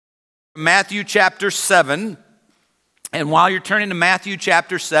Matthew chapter 7. And while you're turning to Matthew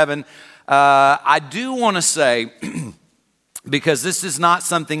chapter 7, I do want to say, because this is not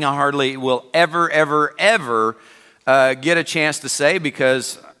something I hardly will ever get a chance to say,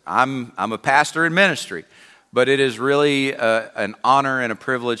 because I'm a pastor in ministry. But it is really an honor and a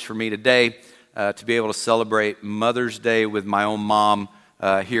privilege for me today to be able to celebrate Mother's Day with my own mom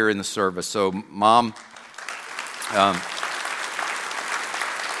here in the service. So, Mom,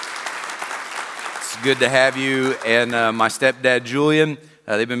 it's good to have you. And my stepdad, Julian,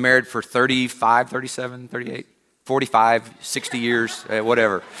 they've been married for 35, 37, 38, 45, 60 years,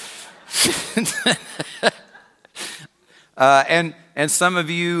 whatever. And some of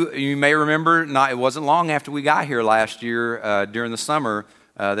you may remember, it wasn't long after we got here last year during the summer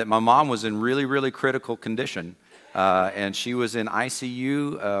that my mom was in really critical condition. And she was in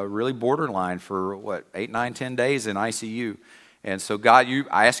ICU, really borderline for 8, 9, 10 days in ICU. And so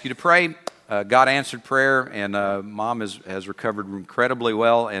I asked you to pray. God answered prayer, and Mom has recovered incredibly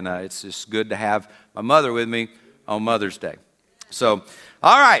well. And it's just good to have my mother with me on Mother's Day. So,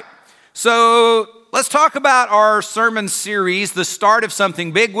 all right. So let's talk about our sermon series, The Start of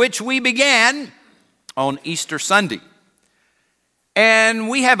Something Big, which we began on Easter Sunday. And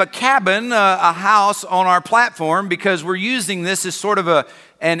we have a cabin, a house on our platform, because we're using this as sort of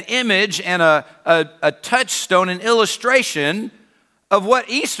an image and a touchstone, an illustration of what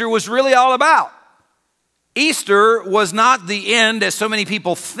Easter was really all about. Easter was not the end, as so many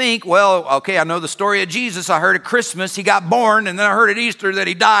people think. Well, okay, I know the story of Jesus. I heard at Christmas he got born, and then I heard at Easter that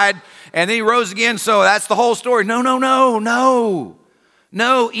he died, and then he rose again, so that's the whole story. No.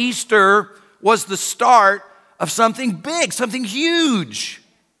 Easter was the start of something big, something huge.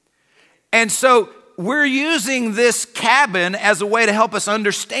 And so we're using this cabin as a way to help us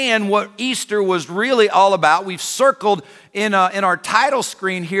understand what Easter was really all about. We've circled in our title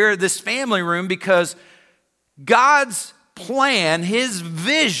screen here this family room because God's plan, His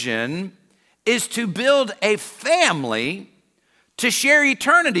vision, is to build a family to share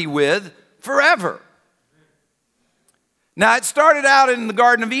eternity with forever. Now, it started out in the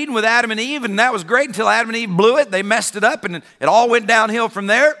Garden of Eden with Adam and Eve, and that was great until Adam and Eve blew it. They messed it up, and it all went downhill from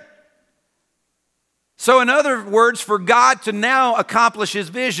there. So in other words, for God to now accomplish His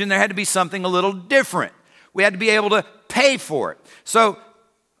vision, there had to be something a little different. We had to be able to pay for it. So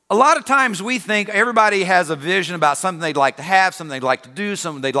a lot of times we think everybody has a vision about something they'd like to have, something they'd like to do,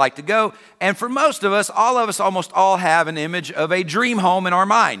 something they'd like to go. And for most of us, almost all have an image of a dream home in our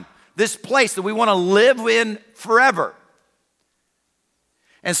mind. This place that we want to live in forever.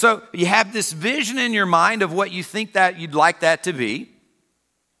 And so you have this vision in your mind of what you think that you'd like that to be.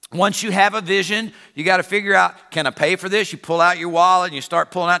 Once you have a vision, you got to figure out, can I pay for this? You pull out your wallet and you start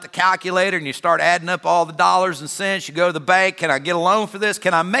pulling out the calculator and you start adding up all the dollars and cents. You go to the bank, can I get a loan for this?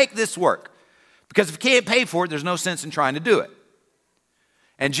 Can I make this work? Because if you can't pay for it, there's no sense in trying to do it.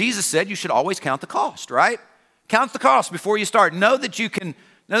 And Jesus said you should always count the cost, right? Count the cost before you start. Know that you can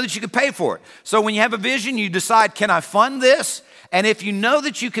pay for it. So when you have a vision, you decide, can I fund this? And if you know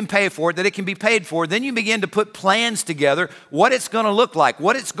that you can pay for it, that it can be paid for, then you begin to put plans together, what it's going to look like,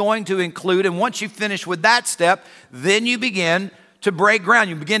 what it's going to include. And once you finish with that step, then you begin to break ground.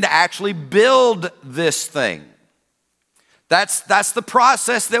 You begin to actually build this thing. That's the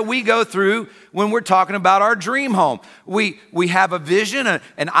process that we go through when we're talking about our dream home. We have a vision,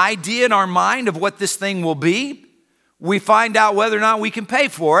 an idea in our mind of what this thing will be. We find out whether or not we can pay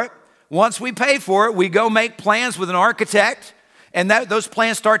for it. Once we pay for it, we go make plans with an architect. And those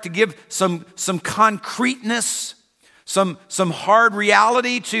plans start to give some concreteness, some hard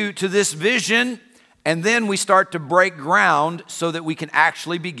reality to this vision. And then we start to break ground so that we can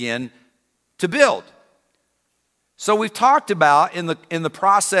actually begin to build. So we've talked about in the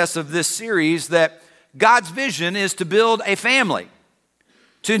process of this series that God's vision is to build a family,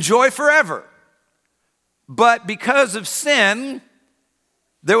 to enjoy forever. But because of sin,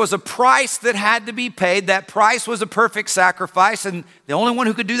 there was a price that had to be paid. That price was a perfect sacrifice, and the only one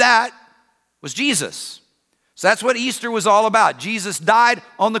who could do that was Jesus. So that's what Easter was all about. Jesus died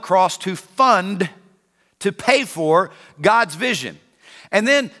on the cross to pay for God's vision. And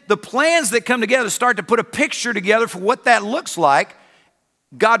then the plans that come together start to put a picture together for what that looks like.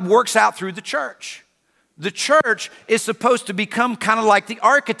 God works out through the church. The church is supposed to become kind of like the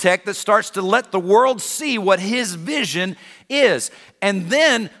architect that starts to let the world see what his vision is. And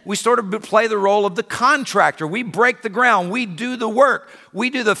then we sort of play the role of the contractor. We break the ground. We do the work.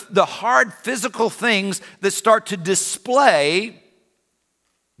 We do the hard physical things that start to display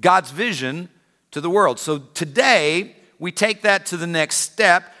God's vision to the world. So today, we take that to the next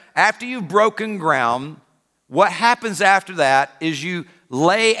step. After you've broken ground, what happens after that is you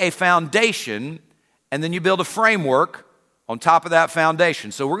lay a foundation, and then you build a framework on top of that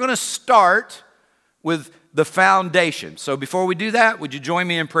foundation. So we're going to start with the foundation. So before we do that, would you join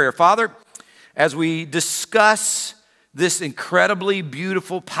me in prayer? Father, as we discuss this incredibly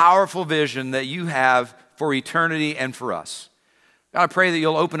beautiful, powerful vision that you have for eternity and for us, God, I pray that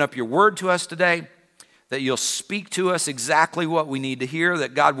you'll open up your word to us today, that you'll speak to us exactly what we need to hear,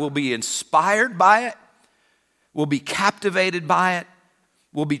 that God will be inspired by it, will be captivated by it,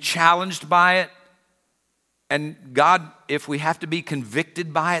 will be challenged by it. And God, if we have to be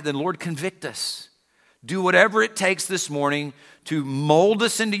convicted by it, then Lord, convict us. Do whatever it takes this morning to mold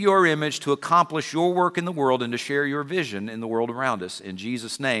us into your image, to accomplish your work in the world, and to share your vision in the world around us. In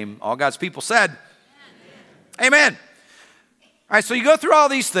Jesus' name, all God's people said, Amen. Amen. All right, so you go through all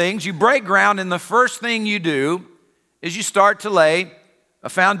these things, you break ground, and the first thing you do is you start to lay a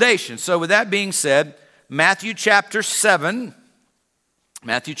foundation. So with that being said, Matthew chapter 7,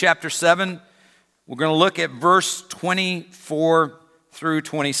 we're going to look at verse 24 through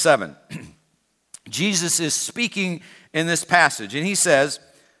 27. Jesus is speaking in this passage, and he says,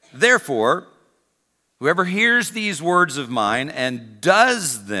 "Therefore, whoever hears these words of mine and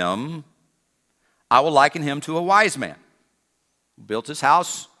does them, I will liken him to a wise man who built his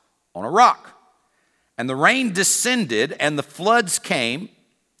house on a rock. And the rain descended, and the floods came,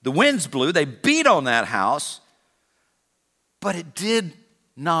 the winds blew, they beat on that house, but it did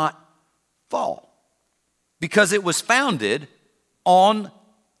not fall, because it was founded on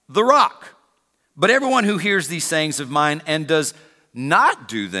the rock. But everyone who hears these sayings of mine and does not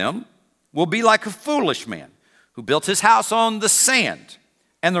do them will be like a foolish man who built his house on the sand.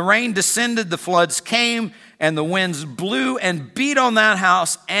 And the rain descended, the floods came, and the winds blew and beat on that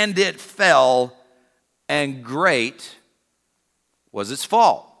house, and it fell, and great was its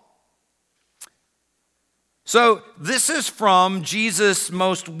fall." So this is from Jesus'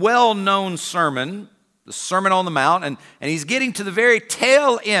 most well-known sermon, the Sermon on the Mount, and he's getting to the very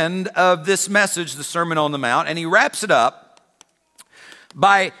tail end of this message, the Sermon on the Mount, and he wraps it up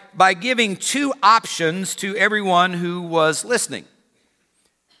by giving two options to everyone who was listening.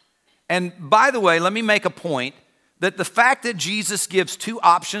 And by the way, let me make a point that the fact that Jesus gives two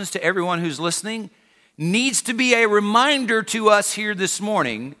options to everyone who's listening needs to be a reminder to us here this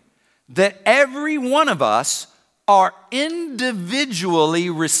morning that every one of us are individually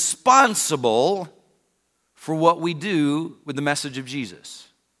responsible for what we do with the message of Jesus.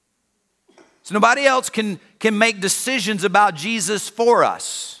 So nobody else can make decisions about Jesus for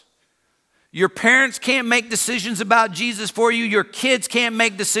us. Your parents can't make decisions about Jesus for you. Your kids can't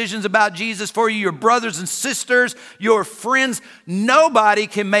make decisions about Jesus for you. Your brothers and sisters, your friends, nobody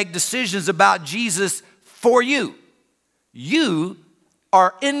can make decisions about Jesus for you. You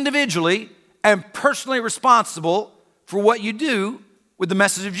are individually and personally responsible for what you do with the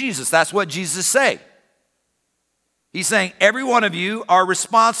message of Jesus. That's what Jesus is saying. He's saying every one of you are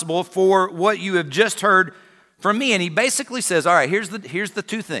responsible for what you have just heard from me. And he basically says, all right, here's the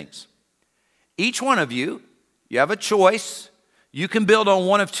two things. Each one of you, you have a choice. You can build on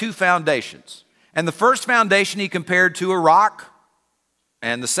one of two foundations. And the first foundation he compared to a rock.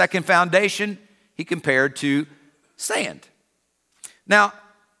 And the second foundation he compared to sand. Now,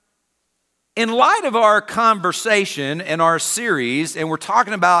 in light of our conversation and our series, and we're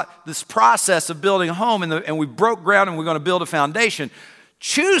talking about this process of building a home, and we broke ground and we're going to build a foundation,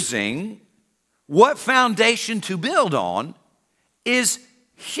 choosing what foundation to build on is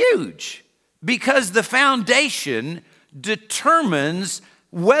huge, because the foundation determines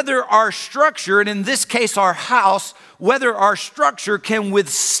whether our structure, and in this case our house, whether our structure can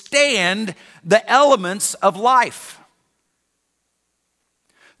withstand the elements of life.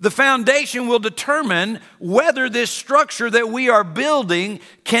 The foundation will determine whether this structure that we are building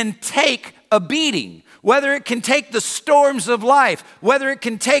can take a beating, whether it can take the storms of life, whether it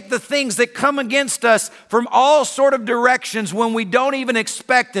can take the things that come against us from all sort of directions when we don't even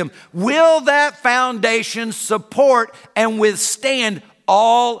expect them. Will that foundation support and withstand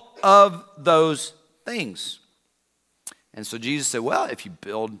all of those things? And so Jesus said, well, if you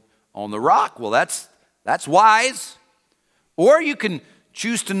build on the rock, well, that's wise. Or you can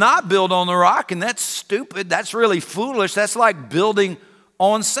choose to not build on the rock, and that's stupid. That's really foolish. That's like building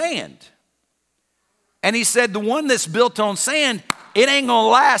on sand. And he said, the one that's built on sand, it ain't going to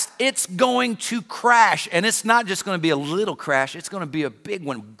last. It's going to crash. And it's not just going to be a little crash. It's going to be a big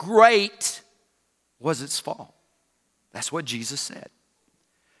one. Great was its fall. That's what Jesus said.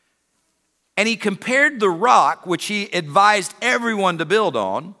 And he compared the rock, which he advised everyone to build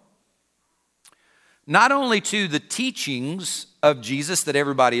on, not only to the teachings of Jesus that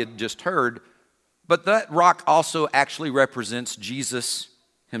everybody had just heard, but that rock also actually represents Jesus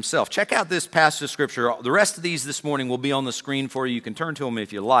himself. Check out this passage of Scripture. The rest of these this morning will be on the screen for you. You can turn to them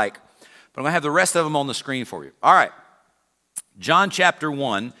if you like, but I'm going to have the rest of them on the screen for you. All right, John chapter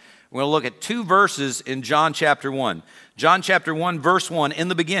 1. We're going to look at 2 verses in John chapter 1. John chapter 1, verse 1, in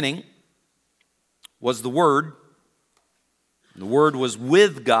the beginning was the Word. The Word was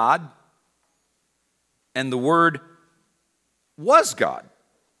with God, and the Word was God.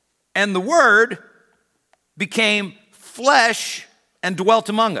 And the Word became flesh and dwelt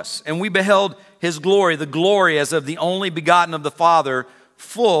among us. And we beheld his glory, the glory as of the only begotten of the Father,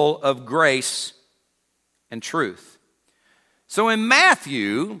 full of grace and truth. So in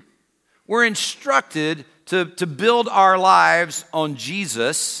Matthew, we're instructed to build our lives on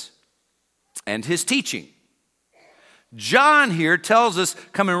Jesus and his teaching. John here tells us,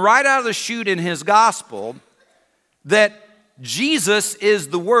 coming right out of the chute in his gospel, that Jesus is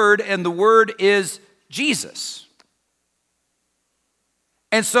the Word and the Word is Jesus.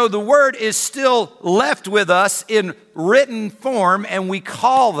 And so the Word is still left with us in written form, and we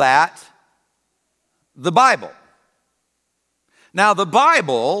call that the Bible. Now, the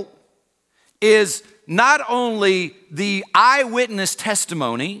Bible is not only the eyewitness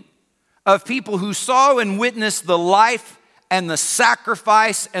testimony of people who saw and witnessed the life and the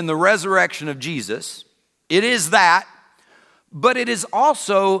sacrifice and the resurrection of Jesus. It is that, but it is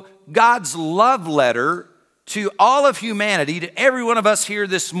also God's love letter to all of humanity, to every one of us here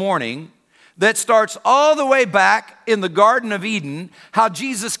this morning, that starts all the way back in the Garden of Eden, how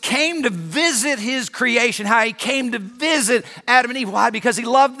Jesus came to visit his creation, how he came to visit Adam and Eve. Why? Because he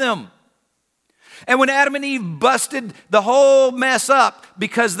loved them. And when Adam and Eve busted the whole mess up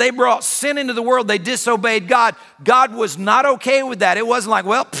because they brought sin into the world, they disobeyed God, God was not okay with that. It wasn't like,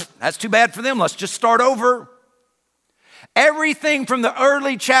 well, that's too bad for them. Let's just start over. Everything from the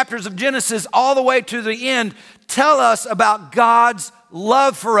early chapters of Genesis all the way to the end tell us about God's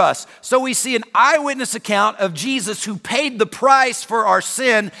love for us. So we see an eyewitness account of Jesus who paid the price for our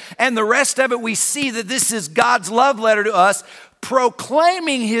sin, and the rest of it we see that this is God's love letter to us,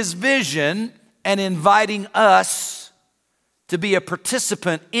 proclaiming his vision and inviting us to be a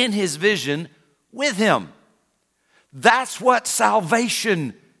participant in his vision with him. That's what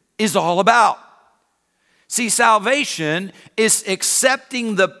salvation is all about. See, salvation is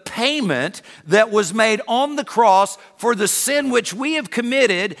accepting the payment that was made on the cross for the sin which we have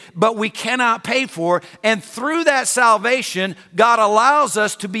committed, but we cannot pay for. And through that salvation, God allows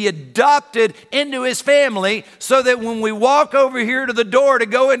us to be adopted into his family so that when we walk over here to the door to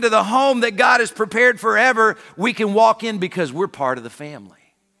go into the home that God has prepared forever, we can walk in because we're part of the family.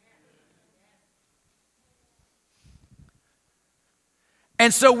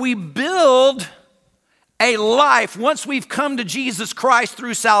 And so we build a life, once we've come to Jesus Christ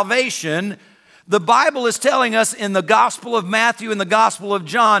through salvation, the Bible is telling us in the Gospel of Matthew and the Gospel of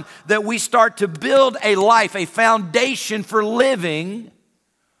John that we start to build a life, a foundation for living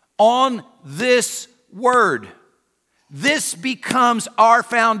on this Word. This becomes our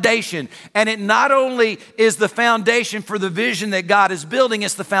foundation. And it not only is the foundation for the vision that God is building,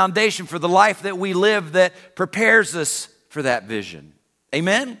 it's the foundation for the life that we live that prepares us for that vision.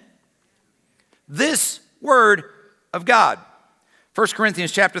 Amen? This Word of God. 1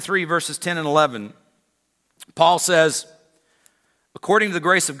 Corinthians chapter 3, verses 10 and 11. Paul says, according to the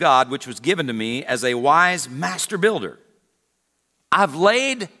grace of God, which was given to me as a wise master builder, I've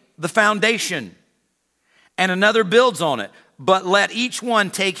laid the foundation, and another builds on it. But let each one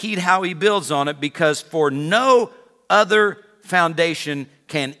take heed how he builds on it, because for no other foundation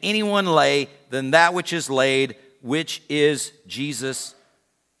can anyone lay than that which is laid, which is Jesus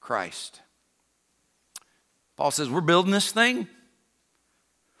Christ. Paul says, we're building this thing.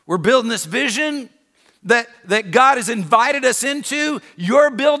 We're building this vision that God has invited us into. You're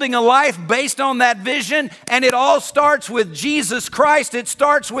building a life based on that vision, and it all starts with Jesus Christ. It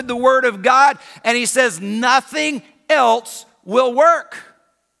starts with the Word of God, and he says nothing else will work.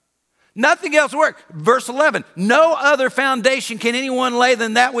 Nothing else will work. Verse 11, no other foundation can anyone lay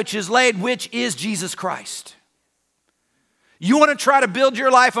than that which is laid, which is Jesus Christ. You want to try to build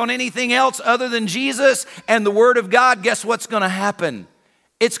your life on anything else other than Jesus and the Word of God, guess what's going to happen?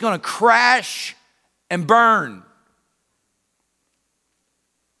 It's going to crash and burn.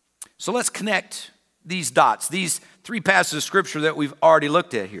 So let's connect these dots, these three passages of Scripture that we've already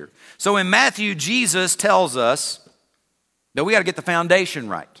looked at here. So in Matthew, Jesus tells us that we got to get the foundation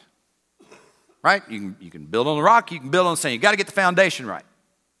right. Right? You can build on the rock, you can build on the sand. You got to get the foundation right.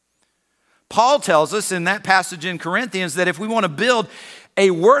 Paul tells us in that passage in Corinthians that if we want to build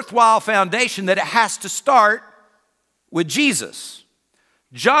a worthwhile foundation, that it has to start with Jesus.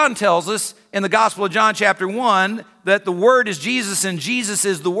 John tells us in the Gospel of John chapter 1 that the Word is Jesus and Jesus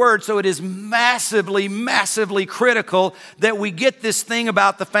is the Word. So it is massively, massively critical that we get this thing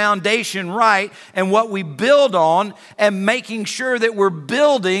about the foundation right and what we build on, and making sure that we're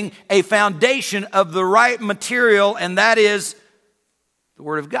building a foundation of the right material, and that is the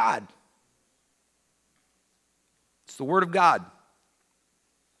Word of God. It's the Word of God.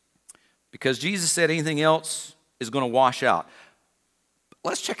 Because Jesus said anything else is going to wash out.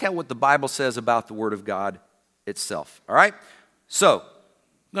 Let's check out what the Bible says about the Word of God itself, all right? So,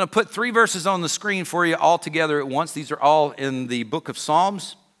 I'm going to put 3 verses on the screen for you all together at once. These are all in the book of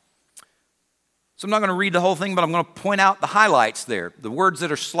Psalms. So I'm not going to read the whole thing, but I'm going to point out the highlights there, the words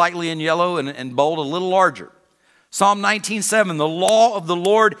that are slightly in yellow and bold a little larger. Psalm 19:7, the law of the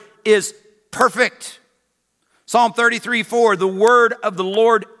Lord is perfect. Psalm 33:4, the word of the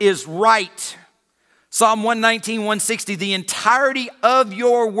Lord is right. Psalm 119, 160, the entirety of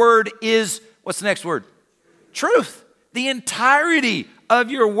your word is, what's the next word? Truth. The entirety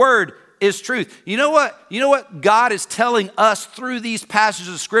of your word is truth. You know what? You know what God is telling us through these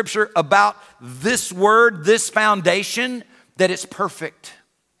passages of Scripture about this word, this foundation? That it's perfect.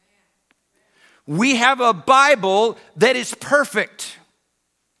 We have a Bible that is perfect.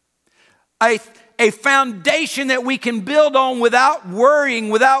 A foundation that we can build on without worrying,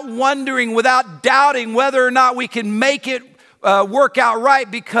 without wondering, without doubting whether or not we can make it work out right,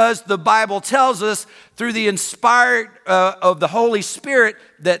 because the Bible tells us through the inspired of the Holy Spirit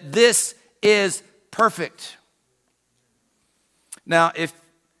that this is perfect. Now,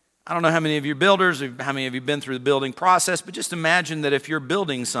 I don't know how many of you are builders, or how many of you have been through the building process, but just imagine that if you're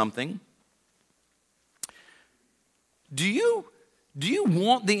building something, do you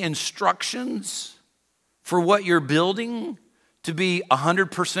want the instructions for what you're building to be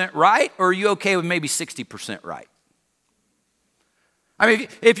 100% right, or are you okay with maybe 60% right? I mean,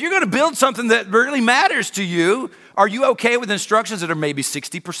 if you're going to build something that really matters to you, are you okay with instructions that are maybe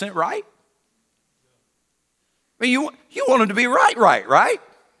 60% right? I mean, you want them to be right?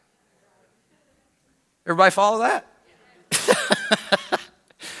 Everybody follow that?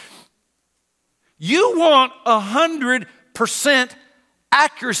 You want 100%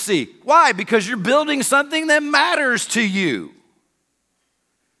 accuracy. Why? Because you're building something that matters to you.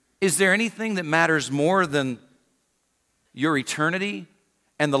 Is there anything that matters more than your eternity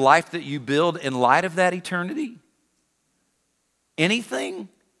and the life that you build in light of that eternity? Anything?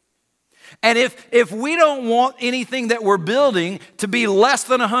 And if we don't want anything that we're building to be less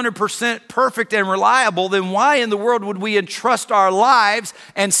than 100% perfect and reliable, then why in the world would we entrust our lives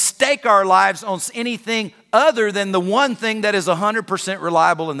and stake our lives on anything other than the one thing that is 100%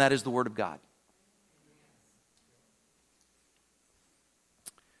 reliable, and that is the Word of God?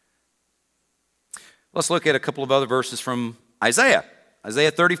 Let's look at a couple of other verses from Isaiah.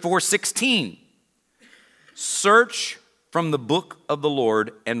 Isaiah 34:16. Search from the book of the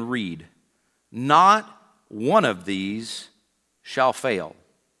Lord and read. Not one of these shall fail.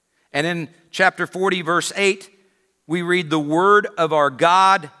 And in chapter 40, verse 8, we read, the word of our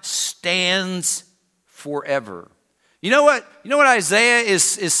God stands forever. You know what Isaiah is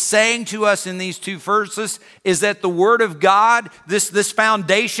saying to us in these 2 verses is that the word of God, this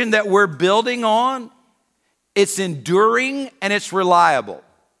foundation that we're building on, it's enduring and it's reliable.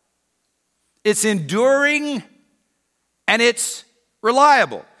 It's enduring and it's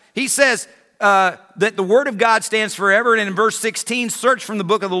reliable. He says that the word of God stands forever. And in verse 16, search from the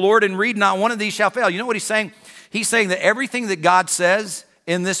book of the Lord and read, not one of these shall fail. You know what he's saying? He's saying that everything that God says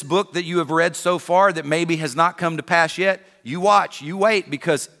in this book that you have read so far that maybe has not come to pass yet, you watch, you wait,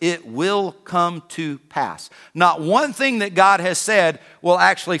 because it will come to pass. Not one thing that God has said will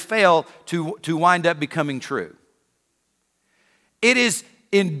actually fail to wind up becoming true. It is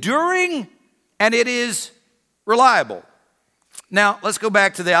enduring and it is reliable. Now, let's go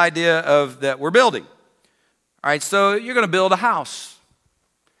back to the idea of that we're building. All right, so you're going to build a house.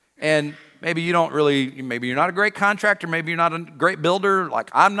 And maybe you're not a great contractor, maybe you're not a great builder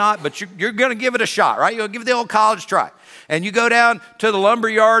like I'm not, but you're going to give it a shot, right? You'll give it the old college try. And you go down to the lumber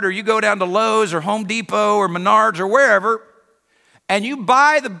yard, or you go down to Lowe's or Home Depot or Menards or wherever, and you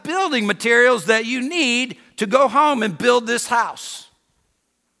buy the building materials that you need to go home and build this house.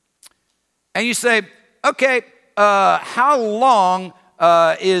 And you say, okay, how long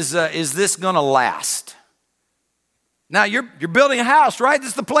is this going to last? Now, you're building a house, right? This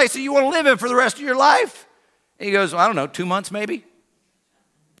is the place that you want to live in for the rest of your life. And he goes, well, I don't know, 2 months maybe?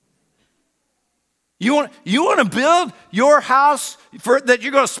 You want to build your house that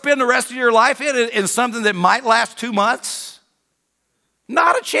you're going to spend the rest of your life in something that might last 2 months?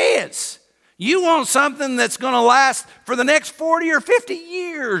 Not a chance. You want something that's going to last for the next 40 or 50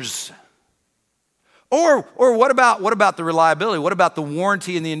 years. Or what about the reliability? What about the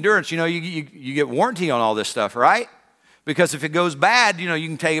warranty and the endurance? You get warranty on all this stuff, right? Because if it goes bad, you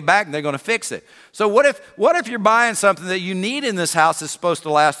can take it back and they're going to fix it. So what if you're buying something that you need in this house that's supposed to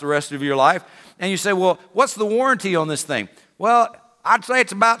last the rest of your life, and you say, well, what's the warranty on this thing? Well, I'd say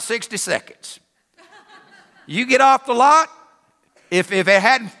it's about 60 seconds. You get off the lot, if it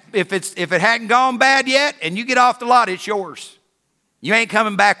hadn't gone bad yet, and you get off the lot, it's yours. You ain't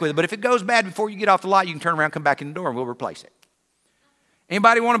coming back with it. But if it goes bad before you get off the lot, you can turn around, come back in the door, and we'll replace it.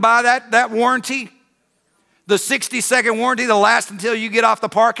 Anybody want to buy that warranty? The 60-second warranty that'll last until you get off the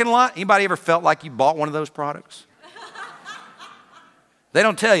parking lot? Anybody ever felt like you bought one of those products? They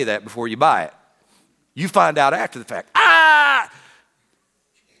don't tell you that before you buy it. You find out after the fact.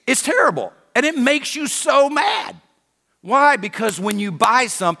 It's terrible. And it makes you so mad. Why? Because when you buy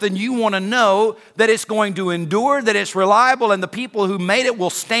something, you want to know that it's going to endure, that it's reliable, and the people who made it will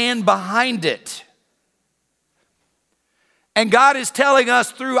stand behind it. And God is telling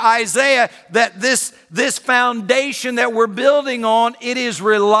us through Isaiah that this foundation that we're building on, it is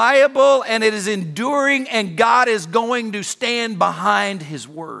reliable and it is enduring, and God is going to stand behind His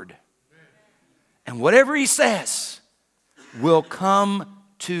word. And whatever He says will come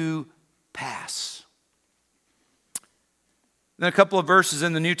to pass. Then a couple of verses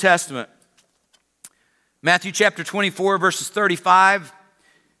in the New Testament. Matthew chapter 24, verses 35.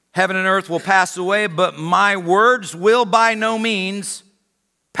 Heaven and earth will pass away, but my words will by no means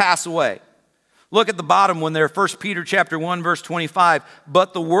pass away. Look at the bottom one there, 1 Peter chapter 1, verse 25.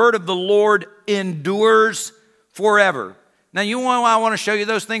 But the word of the Lord endures forever. Now, you know why I want to show you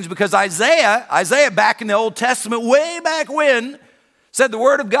those things? Because Isaiah back in the Old Testament, way back when, said the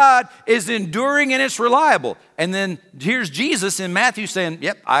word of God is enduring and it's reliable. And then here's Jesus in Matthew saying,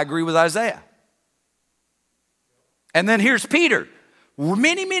 yep, I agree with Isaiah. And then here's Peter,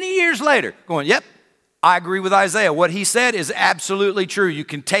 many, many years later, going, yep, I agree with Isaiah. What he said is absolutely true. You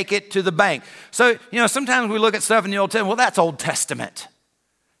can take it to the bank. So, sometimes we look at stuff in the Old Testament, well, that's Old Testament.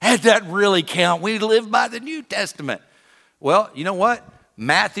 Does that really count? We live by the New Testament. Well, you know what?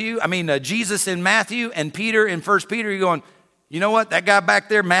 Jesus in Matthew and Peter in 1 Peter, you're going, you know what? That guy back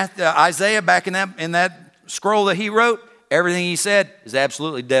there, Isaiah, back in that scroll that he wrote, everything he said is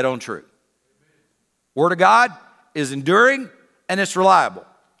absolutely dead on true. Word of God is enduring and it's reliable.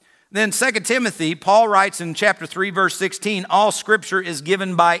 Then 2 Timothy, Paul writes in chapter 3, verse 16, all scripture is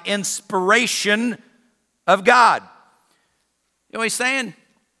given by inspiration of God. You know what he's saying?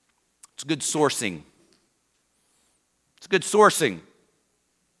 It's good sourcing. It's good sourcing.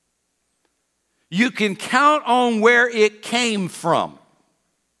 You can count on where it came from.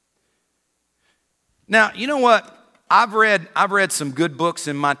 Now, you know what? I've read some good books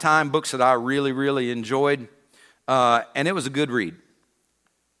in my time, books that I really, really enjoyed, and it was a good read.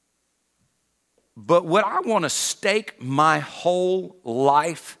 But what I want to stake my whole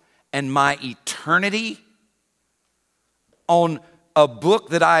life and my eternity on a book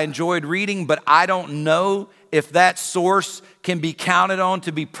that I enjoyed reading, but I don't know if that source can be counted on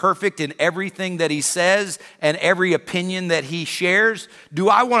to be perfect in everything that he says and every opinion that he shares. Do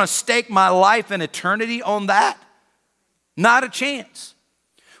I want to stake my life and eternity on that? Not a chance.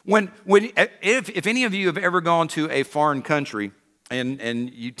 If any of you have ever gone to a foreign country, and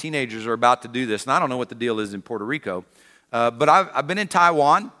you teenagers are about to do this, and I don't know what the deal is in Puerto Rico, but I've been in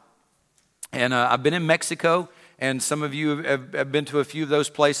Taiwan, and I've been in Mexico, and some of you have been to a few of those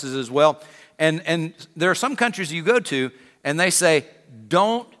places as well. And there are some countries you go to, and they say,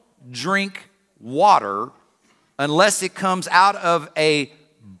 don't drink water unless it comes out of a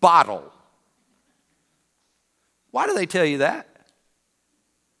bottle. Why do they tell you that?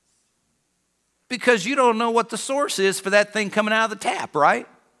 Because you don't know what the source is for that thing coming out of the tap, right?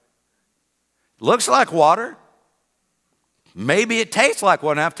 Looks like water. Maybe it tastes like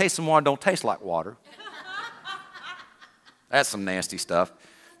water. Now, I've tasted some water, don't taste like water. That's some nasty stuff.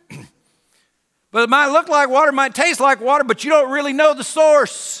 But it might look like water, might taste like water, but you don't really know the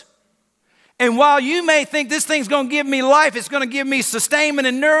source. And while you may think this thing's going to give me life, it's going to give me sustainment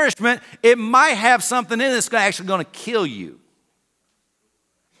and nourishment, it might have something in it that's actually going to kill you.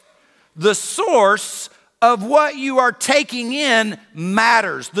 The source of what you are taking in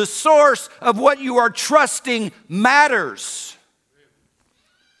matters. The source of what you are trusting matters.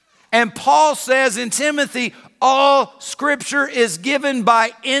 And Paul says in Timothy, all scripture is given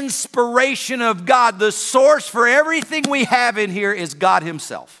by inspiration of God. The source for everything we have in here is God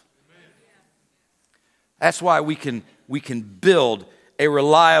himself. That's why we can build a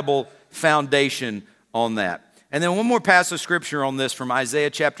reliable foundation on that. And then one more passage of scripture on this from Isaiah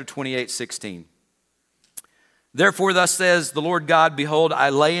chapter 28, 16. Therefore thus says the Lord God, behold, I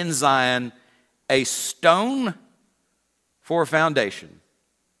lay in Zion a stone for a foundation,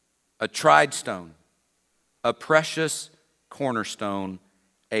 a tried stone, a precious cornerstone,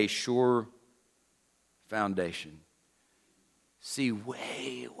 a sure foundation. See,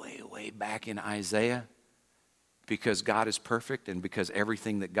 way, way, way back in Isaiah, because God is perfect and because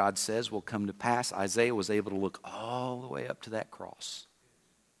everything that God says will come to pass, Isaiah was able to look all the way up to that cross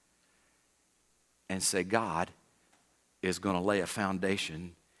and say, God is going to lay a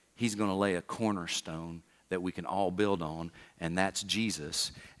foundation. He's going to lay a cornerstone that we can all build on, and that's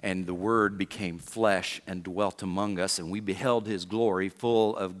Jesus. And the Word became flesh and dwelt among us, and we beheld His glory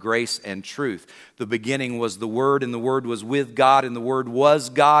full of grace and truth. The beginning was the Word, and the Word was with God, and the Word was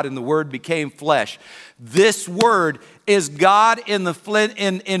God, and the Word became flesh. This Word is God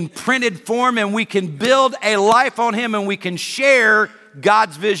in printed form, and we can build a life on Him, and we can share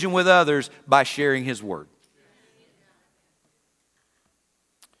God's vision with others by sharing His Word.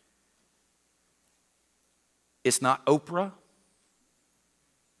 It's not Oprah.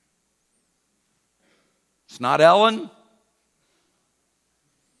 It's not Ellen.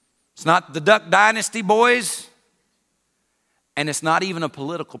 It's not the Duck Dynasty boys. And it's not even a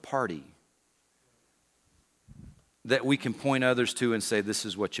political party that we can point others to and say, this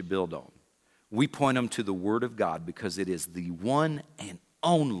is what you build on. We point them to the Word of God because it is the one and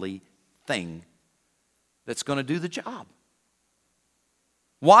only thing that's going to do the job.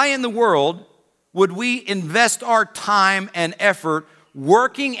 Why in the world would we invest our time and effort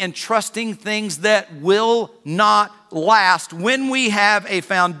working and trusting things that will not last when we have a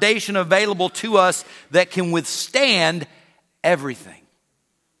foundation available to us that can withstand everything?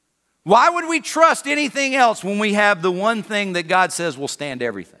 Why would we trust anything else when we have the one thing that God says will stand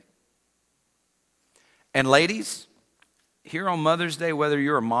everything? And ladies, here on Mother's Day, whether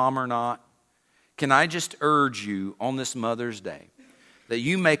you're a mom or not, can I just urge you on this Mother's Day that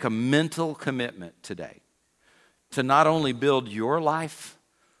you make a mental commitment today to not only build your life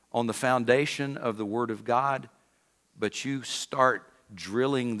on the foundation of the Word of God, but you start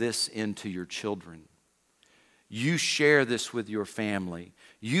drilling this into your children. You share this with your family.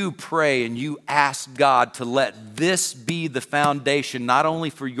 You pray and you ask God to let this be the foundation, not only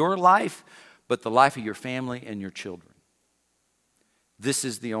for your life, but the life of your family and your children. This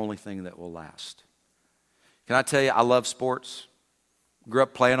is the only thing that will last. Can I tell you, I love sports. Grew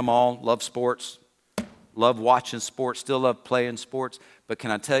up playing them all, love sports, love watching sports, still love playing sports. But can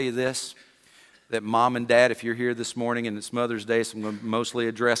I tell you this, that mom and dad, if you're here this morning and it's Mother's Day, so I'm going to mostly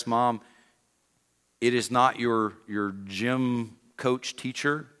address mom, it is not your gym coach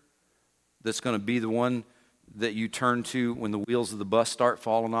teacher that's going to be the one that you turn to when the wheels of the bus start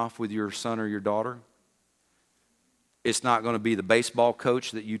falling off with your son or your daughter. It's not going to be the baseball coach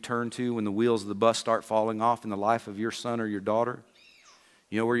that you turn to when the wheels of the bus start falling off in the life of your son or your daughter.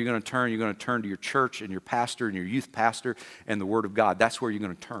 You know where you're going to turn? You're going to turn to your church and your pastor and your youth pastor and the Word of God. That's where you're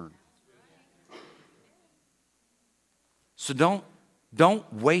going to turn. So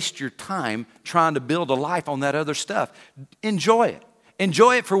don't waste your time trying to build a life on that other stuff. Enjoy it.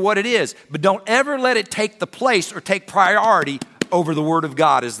 Enjoy it for what it is. But don't ever let it take the place or take priority over the Word of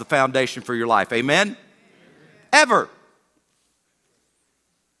God as the foundation for your life. Amen? Ever.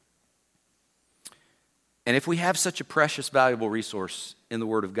 And if we have such a precious, valuable resource in the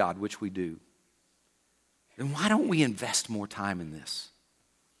Word of God, which we do, then why don't we invest more time in this?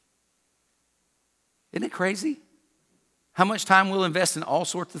 Isn't it crazy? How much time we'll invest in all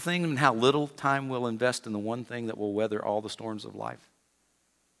sorts of things and how little time we'll invest in the one thing that will weather all the storms of life?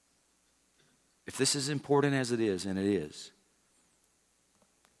 If this is important as it is, and it is,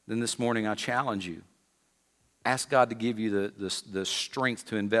 then this morning I challenge you. Ask God to give you the strength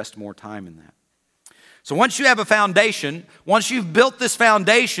to invest more time in that. So once you have a foundation, once you've built this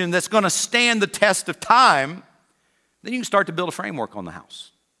foundation that's going to stand the test of time, then you can start to build a framework on the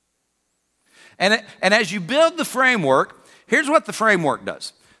house. And as you build the framework, here's what the framework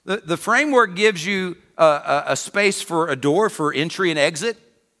does. The framework gives you a space for a door for entry and exit,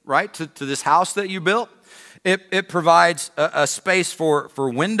 right, to this house that you built. It provides a space for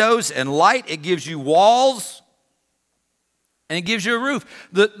windows and light. It gives you walls. And it gives you a roof.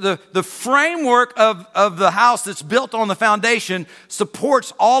 The framework of the house that's built on the foundation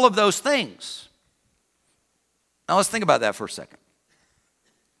supports all of those things. Now let's think about that for a second.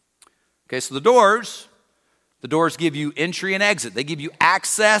 Okay, so the doors give you entry and exit. They give you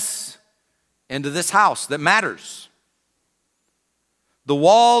access into this house that matters. The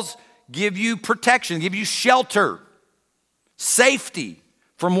walls give you protection, give you shelter, safety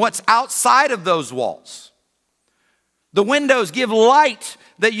from what's outside of those walls. The windows give light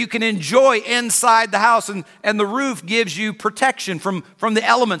that you can enjoy inside the house, and the roof gives you protection from the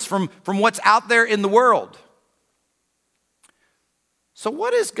elements, from what's out there in the world. So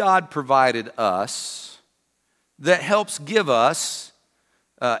what has God provided us that helps give us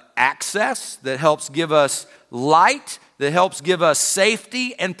access, that helps give us light, that helps give us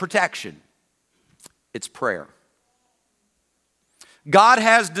safety and protection? It's prayer. God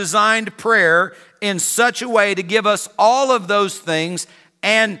has designed prayer in such a way to give us all of those things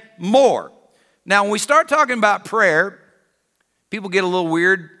and more. Now, when we start talking about prayer, people get a little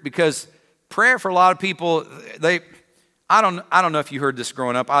weird because prayer for a lot of people, I don't know if you heard this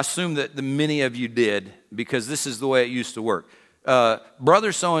growing up. I assume that many of you did, because this is the way it used to work.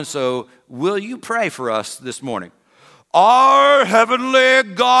 Brother so-and-so, will you pray for us this morning? Our heavenly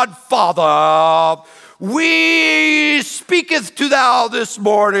God Father, we speaketh to thou this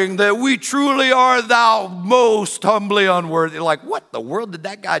morning that we truly are thou most humbly unworthy. Like, what the world did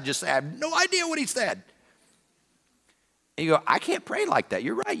that guy just say? I have no idea what he said. And you go, I can't pray like that.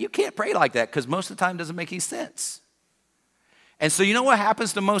 You're right, you can't pray like that, because most of the time it doesn't make any sense. And so you know what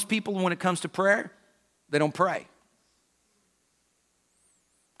happens to most people when it comes to prayer? They don't pray.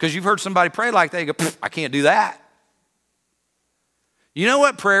 Because you've heard somebody pray like that, you go, I can't do that. You know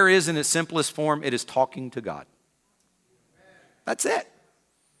what prayer is in its simplest form? It is talking to God. That's it.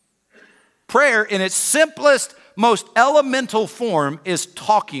 Prayer in its simplest, most elemental form is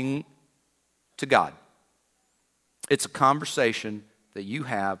talking to God. It's a conversation that you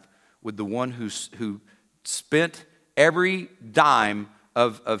have with the one who spent every dime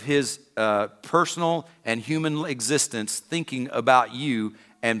of his personal and human existence thinking about you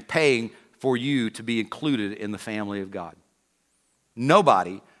and paying for you to be included in the family of God.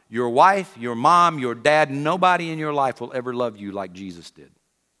 Nobody, your wife, your mom, your dad, nobody in your life will ever love you like Jesus did.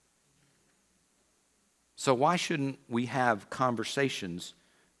 So why shouldn't we have conversations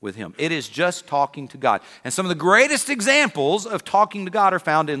with him? It is just talking to God. And some of the greatest examples of talking to God are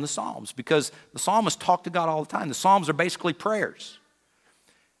found in the Psalms, because the psalmists talk to God all the time. The Psalms are basically prayers.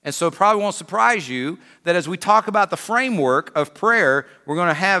 And so it probably won't surprise you that as we talk about the framework of prayer, we're going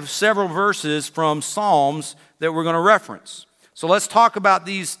to have several verses from Psalms that we're going to reference. So let's talk about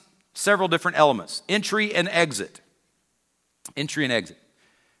these several different elements. Entry and exit. Entry and exit.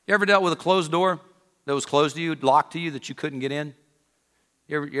 You ever dealt with a closed door that was closed to you, locked to you, that you couldn't get in?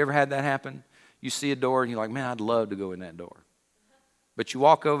 You ever had that happen? You see a door and you're like, man, I'd love to go in that door. But you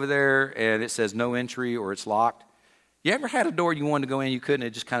walk over there and it says no entry or it's locked. You ever had a door you wanted to go in, you couldn't,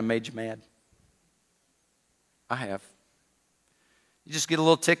 it just kind of made you mad? I have. You just get a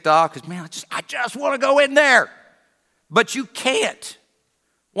little ticked off because, man, I just want to go in there. But you can't.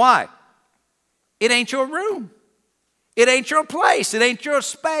 Why? It ain't your room. It ain't your place. It ain't your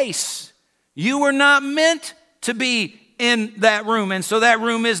space. You were not meant to be in that room, and so that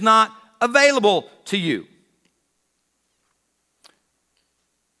room is not available to you.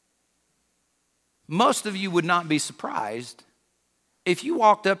 Most of you would not be surprised if you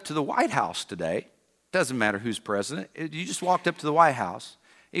walked up to the White House today. Doesn't matter who's president. You just walked up to the White House.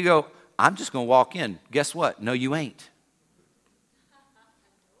 You go, I'm just going to walk in. Guess what? No, you ain't.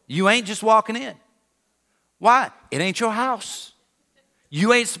 You ain't just walking in. Why? It ain't your house.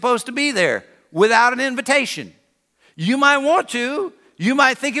 You ain't supposed to be there without an invitation. You might want to. You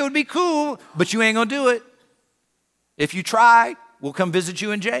might think it would be cool, but you ain't going to do it. If you try, we'll come visit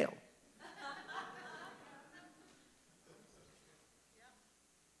you in jail.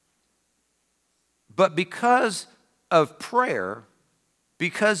 But because of prayer,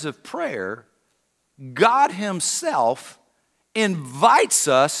 God himself invites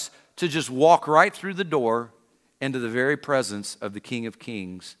us to just walk right through the door into the very presence of the King of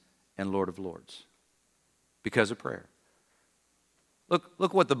Kings and Lord of Lords. Because of prayer.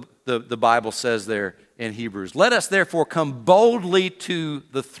 Look what the Bible says there in Hebrews. Let us therefore come boldly to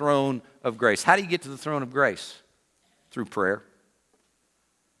the throne of grace. How do you get to the throne of grace? Through prayer.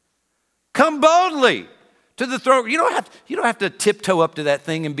 Come boldly to the throne. You don't have to tiptoe up to that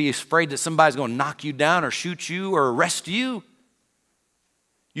thing and be afraid that somebody's going to knock you down or shoot you or arrest you.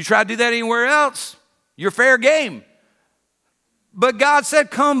 You try to do that anywhere else, you're fair game. But God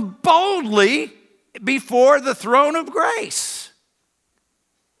said, come boldly before the throne of grace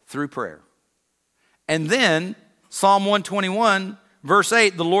through prayer. And then Psalm 121, verse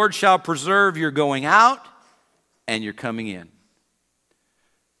 8, the Lord shall preserve your going out and your coming in.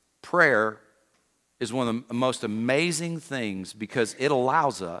 Prayer is one of the most amazing things because it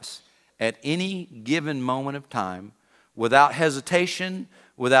allows us at any given moment of time, without hesitation,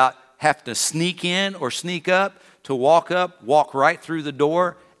 without having to sneak in or sneak up, to walk right through the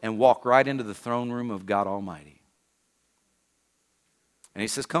door and walk right into the throne room of God Almighty. And he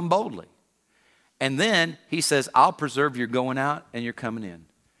says, come boldly. And then he says, I'll preserve your going out and your coming in.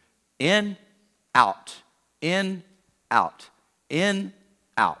 In, out, in, out, in,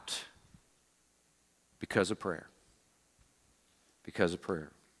 out. Because of prayer. Because of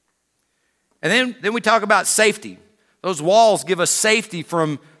prayer. And then we talk about safety. Those walls give us safety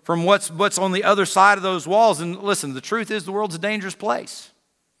from what's on the other side of those walls. And listen, the truth is the world's a dangerous place.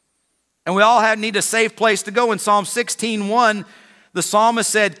 And we all need a safe place to go. In Psalm 16:1, the psalmist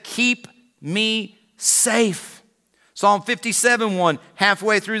said, keep me safe. Psalm 57:1,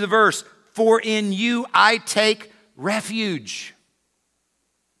 halfway through the verse, for in you I take refuge.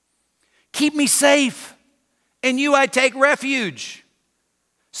 Keep me safe. In you I take refuge.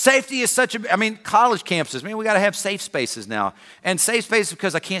 Safety is college campuses, we got to have safe spaces now. And safe spaces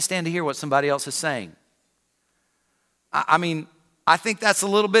because I can't stand to hear what somebody else is saying. I think that's a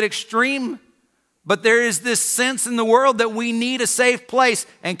little bit extreme, but there is this sense in the world that we need a safe place.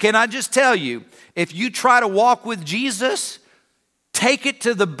 And can I just tell you, if you try to walk with Jesus, take it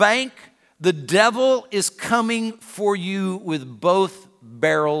to the bank, the devil is coming for you with both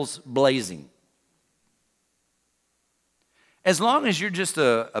barrels blazing. As long as you're just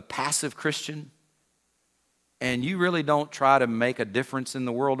a passive Christian and you really don't try to make a difference in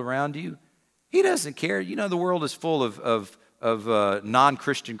the world around you, he doesn't care. You know, the world is full of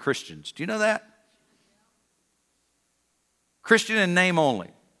non-Christian Christians. Do you know that? Christian in name only.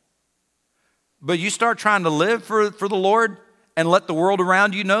 But you start trying to live for the Lord and let the world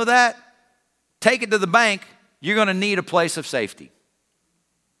around you know that, take it to the bank, you're going to need a place of safety.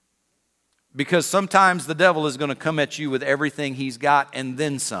 Because sometimes the devil is going to come at you with everything he's got and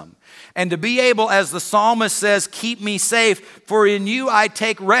then some. And to be able, as the psalmist says, keep me safe, for in you I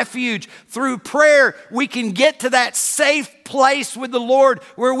take refuge. Through prayer, we can get to that safe place with the Lord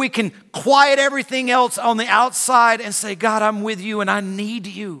where we can quiet everything else on the outside and say, God, I'm with you and I need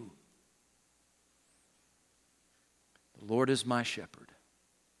you. The Lord is my shepherd.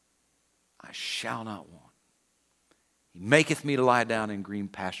 I shall not want. He maketh me to lie down in green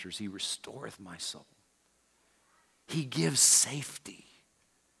pastures. He restoreth my soul. He gives safety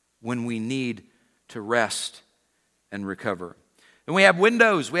when we need to rest and recover. And we have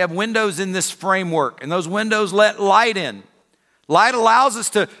windows. We have windows in this framework, and those windows let light in. Light allows us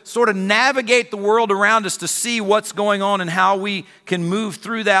to sort of navigate the world around us to see what's going on and how we can move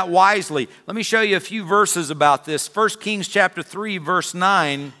through that wisely. Let me show you a few verses about this. 1 Kings chapter 3, verse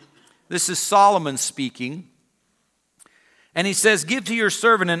 9. This is Solomon speaking. And he says, give to your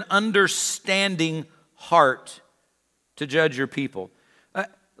servant an understanding heart to judge your people.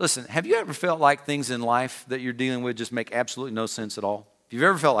 Listen, have you ever felt like things in life that you're dealing with just make absolutely no sense at all? If you've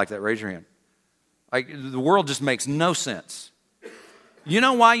ever felt like that, raise your hand. Like the world just makes no sense. You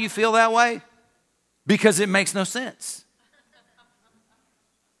know why you feel that way? Because it makes no sense.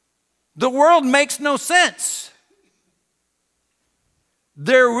 The world makes no sense.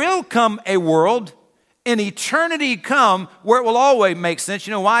 There will come a world in eternity come where it will always make sense.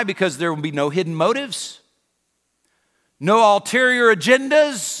 You know why? Because there will be no hidden motives, no ulterior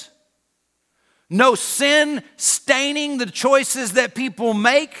agendas, no sin staining the choices that people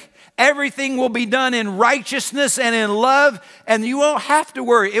make. Everything will be done in righteousness and in love, and you won't have to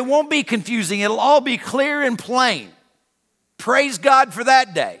worry. It won't be confusing. It'll all be clear and plain. Praise God for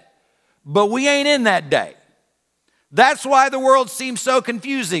that day. But we ain't in that day. That's why the world seems so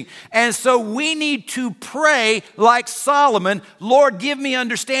confusing. And so we need to pray like Solomon, Lord, give me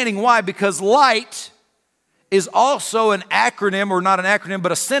understanding. Why? Because light is also an acronym, or not an acronym,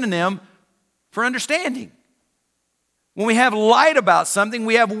 but a synonym for understanding. When we have light about something,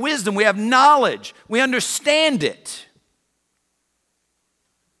 we have wisdom, we have knowledge, we understand it.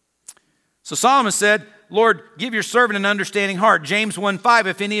 So Solomon said, Lord, give your servant an understanding heart. James 1:5,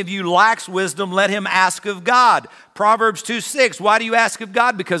 if any of you lacks wisdom, let him ask of God. Proverbs 2:6, why do you ask of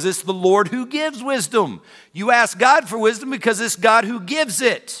God? Because it's the Lord who gives wisdom. You ask God for wisdom because it's God who gives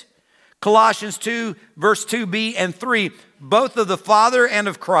it. Colossians 2, verse 2b and 3, both of the Father and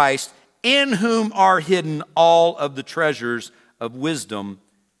of Christ, in whom are hidden all of the treasures of wisdom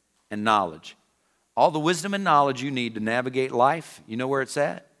and knowledge. All the wisdom and knowledge you need to navigate life, you know where it's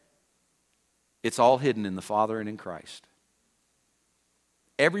at? It's all hidden in the Father and in Christ.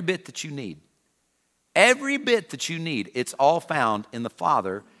 Every bit that you need. Every bit that you need, it's all found in the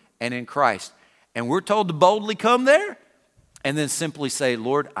Father and in Christ. And we're told to boldly come there and then simply say,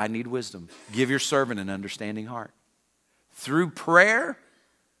 Lord, I need wisdom. Give your servant an understanding heart. Through prayer,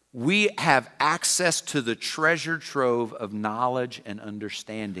 we have access to the treasure trove of knowledge and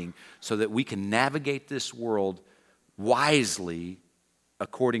understanding so that we can navigate this world wisely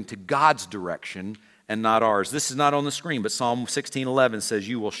according to God's direction and not ours. This is not on the screen, but Psalm 16:11 says,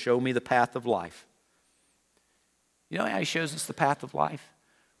 you will show me the path of life. You know how he shows us the path of life?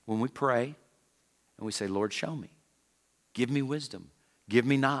 When we pray and we say, Lord, show me. Give me wisdom. Give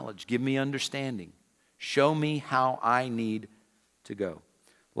me knowledge. Give me understanding. Show me how I need to go.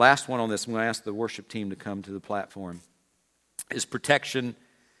 Last one on this, I'm going to ask the worship team to come to the platform, is protection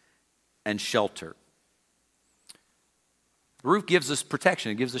and shelter. The roof gives us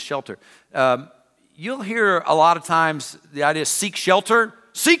protection. It gives us shelter. You'll hear a lot of times the idea, seek shelter,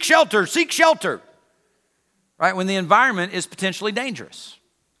 seek shelter, seek shelter. Right? When the environment is potentially dangerous.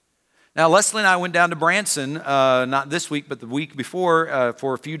 Now, Leslie and I went down to Branson, not this week, but the week before,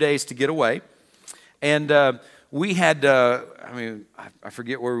 for a few days to get away. And we had, I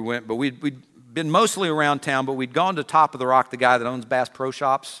forget where we went, but we'd been mostly around town, but we'd gone to Top of the Rock, the guy that owns Bass Pro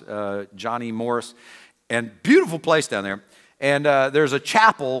Shops, Johnny Morris, and beautiful place down there. And there's a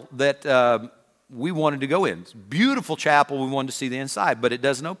chapel that we wanted to go in. It's a beautiful chapel. We wanted to see the inside, but it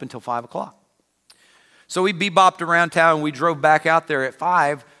doesn't open until 5 o'clock. So we bebopped around town, and we drove back out there at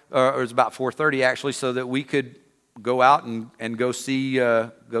 5, or it was about 4:30 actually, so that we could go out and go see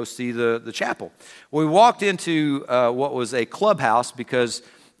the chapel. We walked into what was a clubhouse because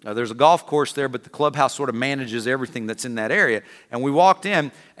there's a golf course there, but the clubhouse sort of manages everything that's in that area. And we walked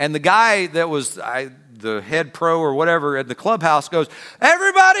in, and the guy that was the head pro or whatever at the clubhouse goes,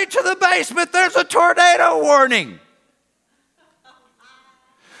 everybody to the basement, there's a tornado warning.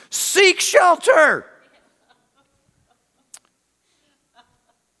 Seek shelter.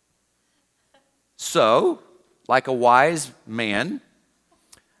 So, like a wise man,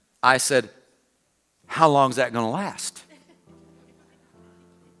 I said, how long is that going to last?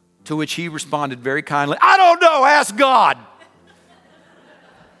 To which he responded very kindly, I don't know, ask God.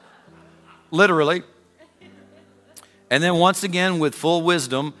 Literally. And then once again, with full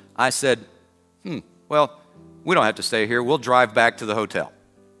wisdom, I said, well, we don't have to stay here. We'll drive back to the hotel.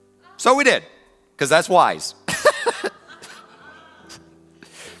 So we did, because that's wise.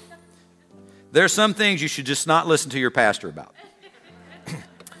 There's some things you should just not listen to your pastor about.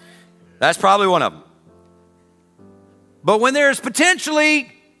 That's probably one of them. But when there's potentially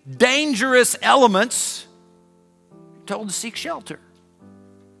dangerous elements, you're told to seek shelter.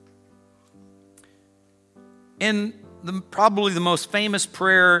 In probably the most famous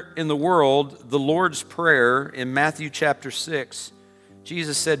prayer in the world, the Lord's Prayer in Matthew chapter 6,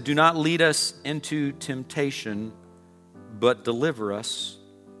 Jesus said, do not lead us into temptation, but deliver us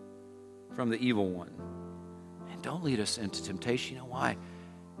from the evil one. And don't lead us into temptation. You know why?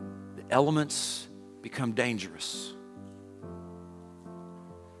 The elements become dangerous.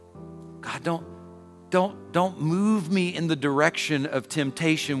 God, don't move me in the direction of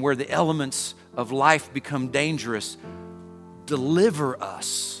temptation where the elements of life become dangerous. Deliver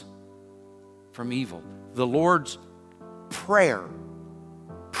us from evil. The Lord's Prayer.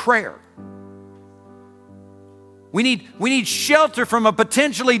 We need shelter from a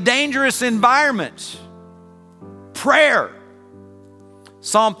potentially dangerous environment. Prayer.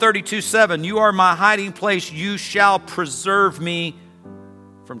 Psalm 32:7, you are my hiding place. You shall preserve me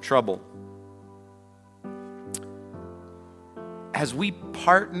from trouble. As we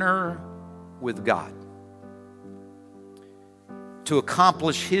partner with God to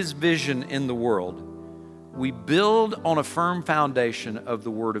accomplish His vision in the world, we build on a firm foundation of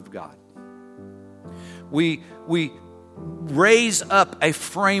the Word of God. We raise up a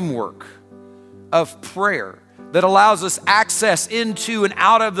framework of prayer that allows us access into and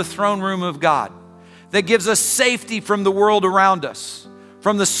out of the throne room of God, that gives us safety from the world around us,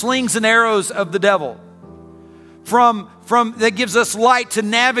 from the slings and arrows of the devil, that gives us light to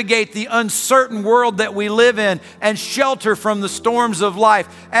navigate the uncertain world that we live in and shelter from the storms of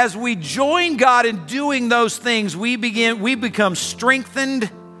life. As we join God in doing those things, we become strengthened,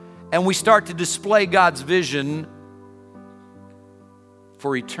 and we start to display God's vision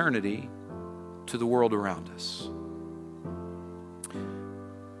for eternity to the world around us.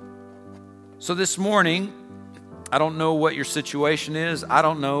 So this morning, I don't know what your situation is. I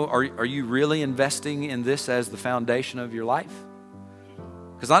don't know, are you really investing in this as the foundation of your life?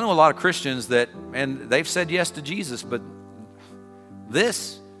 Because I know a lot of Christians and they've said yes to Jesus, but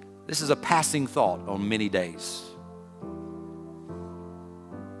this is a passing thought on many days.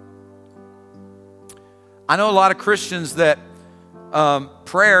 I know a lot of Christians that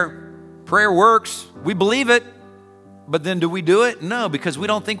prayer works. We believe it, but then do we do it? No, because we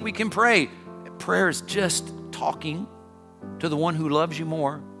don't think we can pray. Prayer is just talking to the one who loves you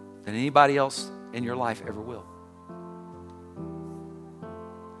more than anybody else in your life ever will.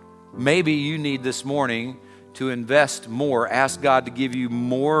 Maybe you need this morning to invest more. Ask God to give you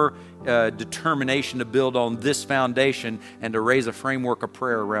more determination to build on this foundation and to raise a framework of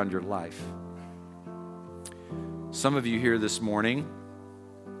prayer around your life. Some of you here this morning,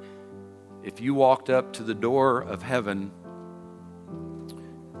 if you walked up to the door of heaven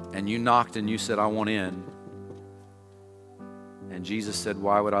and you knocked and you said, I want in, and Jesus said,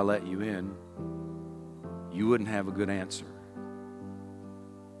 why would I let you in? You wouldn't have a good answer.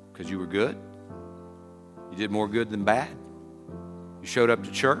 Because you were good. You did more good than bad. You showed up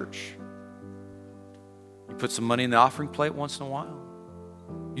to church. You put some money in the offering plate once in a while.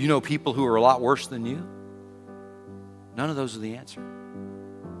 You know people who are a lot worse than you. None of those are the answer.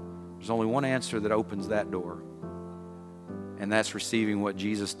 There's only one answer that opens that door. And that's receiving what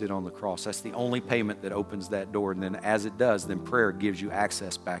Jesus did on the cross. That's the only payment that opens that door. And then as it does, then prayer gives you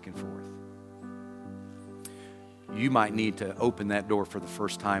access back and forth. You might need to open that door for the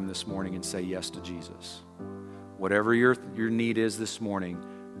first time this morning and say yes to Jesus. Whatever your need is this morning,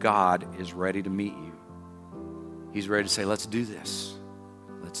 God is ready to meet you. He's ready to say, let's do this.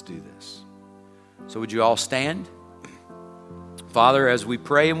 Let's do this. So would you all stand? Father, as we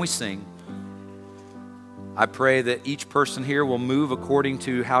pray and we sing, I pray that each person here will move according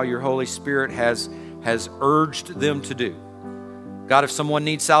to how your Holy Spirit has urged them to do. God, if someone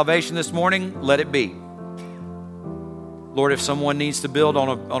needs salvation this morning, let it be. Lord, if someone needs to build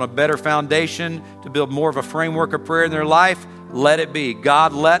on a better foundation, to build more of a framework of prayer in their life, let it be.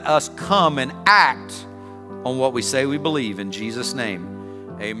 God, let us come and act on what we say we believe. In Jesus'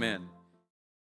 name, amen.